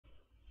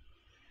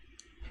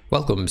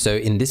Welcome. So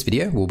in this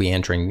video, we'll be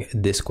answering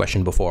this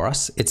question before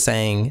us. It's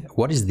saying,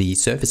 what is the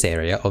surface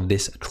area of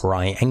this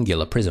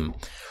triangular prism?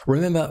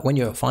 Remember, when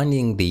you're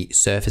finding the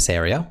surface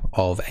area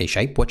of a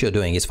shape, what you're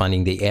doing is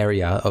finding the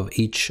area of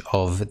each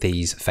of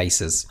these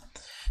faces.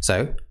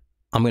 So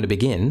I'm going to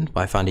begin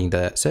by finding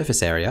the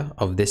surface area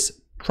of this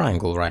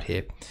triangle right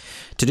here.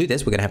 To do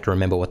this, we're going to have to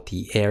remember what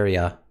the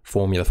area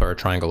formula for a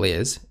triangle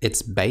is.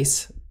 It's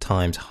base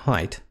times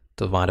height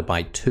divided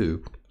by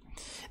 2.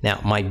 Now,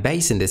 my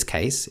base in this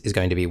case is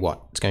going to be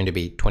what? It's going to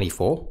be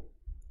 24.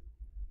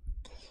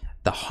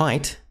 The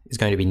height is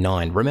going to be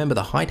 9. Remember,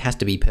 the height has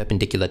to be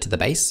perpendicular to the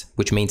base,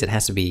 which means it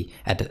has to be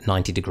at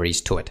 90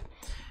 degrees to it.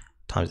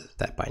 Times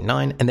that by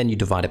 9, and then you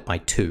divide it by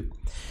 2.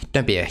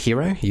 Don't be a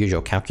hero. Use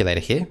your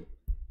calculator here.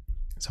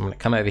 So I'm going to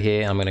come over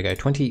here. I'm going to go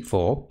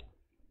 24.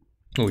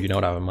 Oh, you know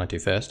what I might do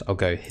first? I'll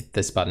go hit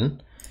this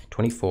button.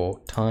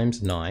 24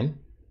 times 9.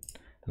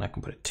 And I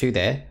can put a 2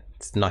 there.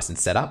 It's nice and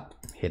set up.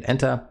 Hit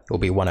enter. It will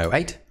be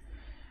 108.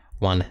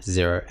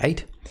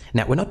 108.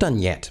 Now we're not done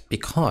yet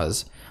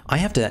because I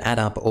have to add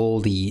up all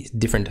the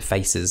different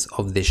faces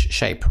of this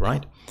shape,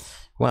 right?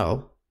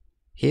 Well,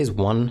 here's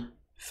one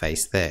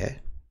face there.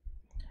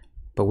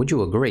 But would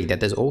you agree that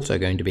there's also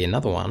going to be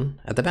another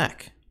one at the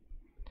back?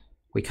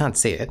 We can't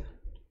see it,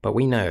 but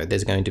we know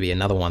there's going to be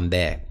another one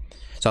there.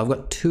 So I've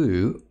got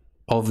 2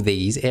 of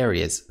these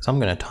areas. So I'm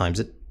going to times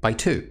it by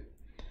 2.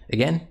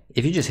 Again,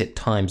 if you just hit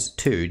times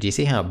 2, do you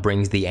see how it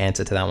brings the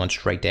answer to that one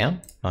straight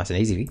down? Nice and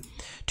easy.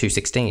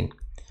 216.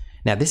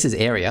 Now this is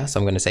area, so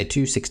I'm going to say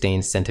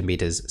 216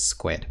 centimeters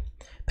squared.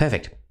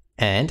 Perfect.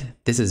 And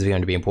this is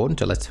going to be important,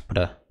 so let's put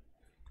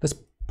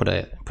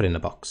it in a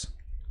box.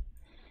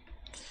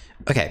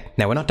 Okay,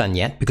 now we're not done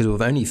yet because we've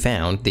only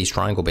found these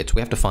triangle bits.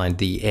 We have to find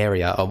the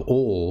area of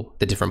all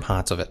the different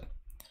parts of it.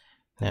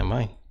 Now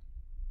mine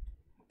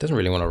doesn't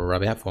really want to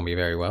rub out for me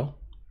very well.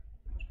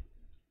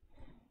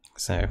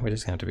 So we're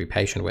just going to have to be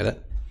patient with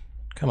it.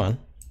 Come on.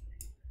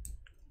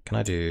 Can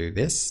I do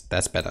this?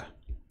 That's better.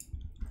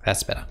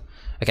 That's better.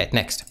 Okay,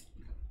 next.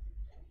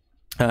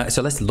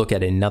 So let's look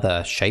at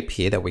another shape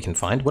here that we can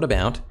find. What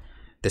about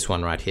this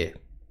one right here?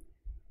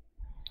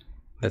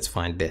 Let's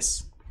find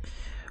this.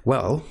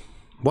 Well,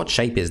 what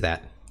shape is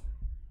that?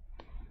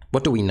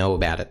 What do we know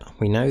about it?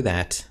 We know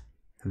that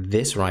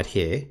this right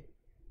here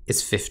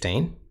is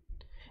 15.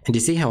 And you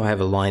see how I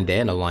have a line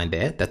there and a line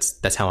there?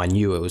 That's how I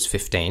knew it was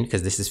 15,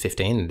 because this is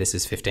 15 and this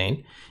is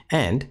 15.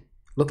 And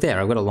look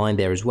there, I've got a line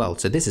there as well.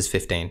 So this is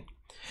 15.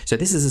 So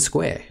this is a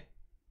square,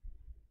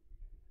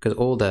 because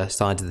all the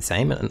sides are the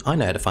same. And I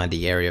know how to find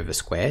the area of a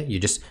square.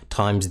 You just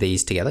times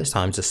these together,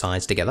 times the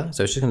sides together.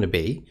 So it's just going to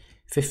be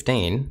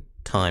 15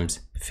 times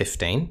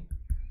 15.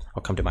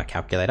 I'll come to my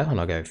calculator and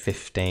I'll go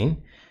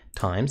 15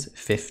 times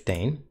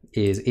 15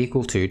 is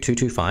equal to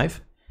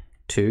 225.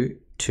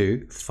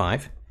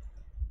 225.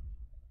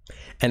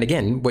 And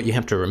again, what you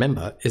have to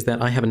remember is that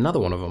I have another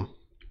one of them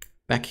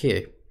back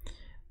here.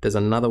 There's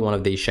another one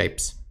of these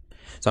shapes.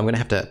 So I'm going to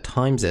have to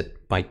times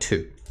it by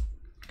 2.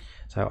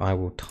 So I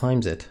will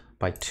times it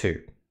by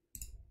 2.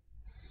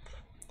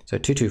 So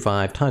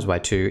 225 times by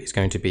 2 is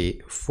going to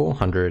be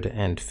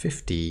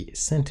 450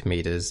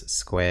 centimeters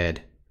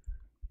squared.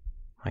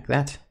 Like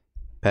that.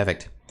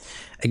 Perfect.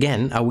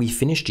 Again, are we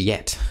finished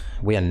yet?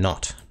 We are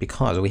not,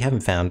 because we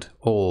haven't found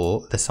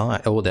all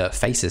the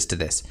faces to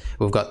this.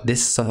 We've got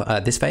this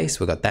this face,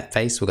 we've got that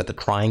face, we've got the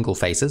triangle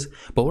faces.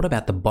 But what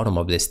about the bottom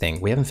of this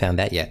thing? We haven't found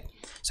that yet.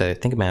 So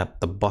think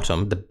about the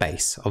bottom, the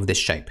base of this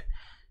shape.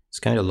 It's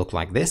going to look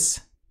like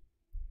this.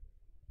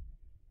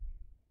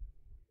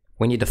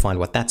 We need to find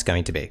what that's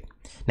going to be.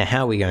 Now,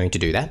 how are we going to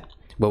do that?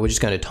 Well, we're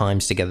just going to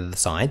times together the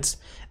sides.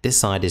 This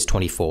side is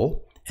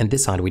 24, and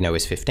this side we know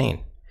is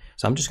 15.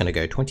 So I'm just going to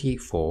go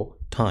 24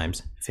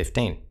 times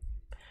 15.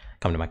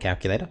 Come to my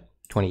calculator.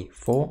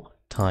 24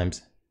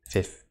 times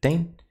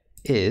 15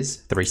 is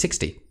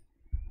 360.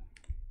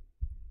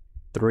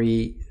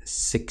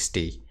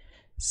 360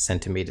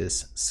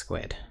 centimeters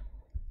squared.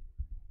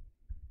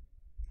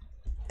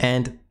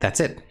 And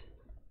that's it.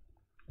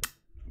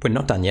 We're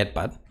not done yet,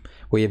 but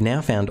we have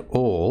now found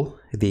all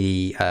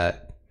the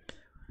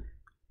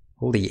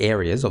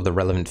areas of the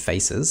relevant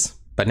faces,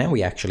 but now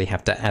we actually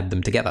have to add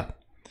them together.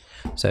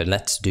 So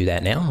let's do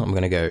that now. I'm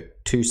going to go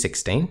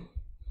 216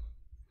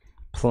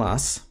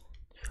 plus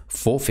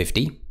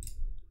 450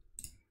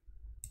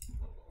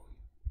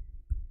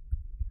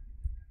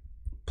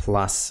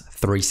 plus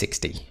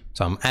 360.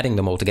 So I'm adding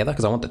them all together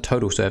because I want the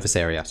total surface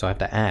area. So I have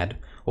to add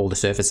all the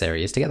surface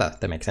areas together.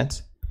 That makes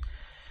sense.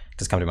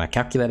 Just come to my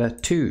calculator.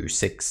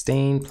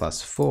 216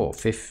 plus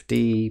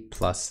 450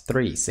 plus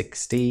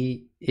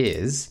 360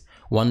 is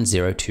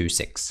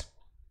 1026.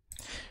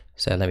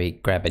 So let me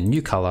grab a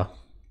new color.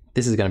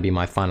 This is going to be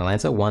my final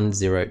answer,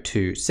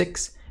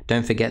 1026.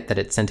 Don't forget that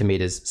it's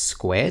centimeters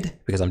squared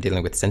because I'm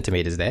dealing with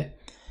centimeters there.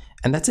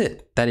 And that's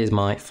it. That is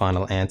my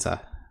final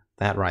answer.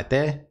 That right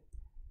there,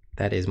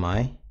 that is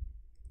my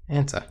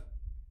answer.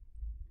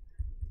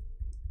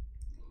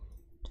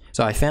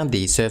 So I found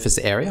the surface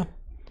area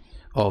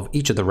of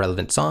each of the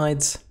relevant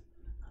sides.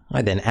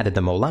 I then added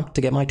them all up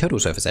to get my total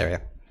surface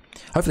area.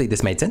 hopefully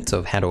this made sense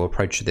of how to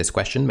approach this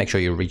question. Make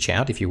sure you reach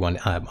out if you want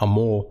a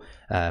more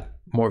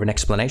of an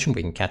explanation.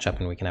 We can catch up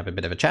and we can have a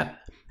bit of a chat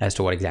as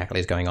to what exactly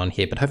is going on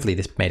here. But hopefully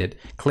this made it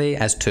clear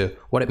as to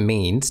what it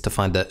means to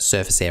find the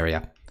surface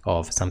area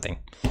of something.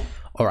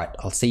 All right,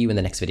 I'll see you in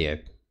the next video.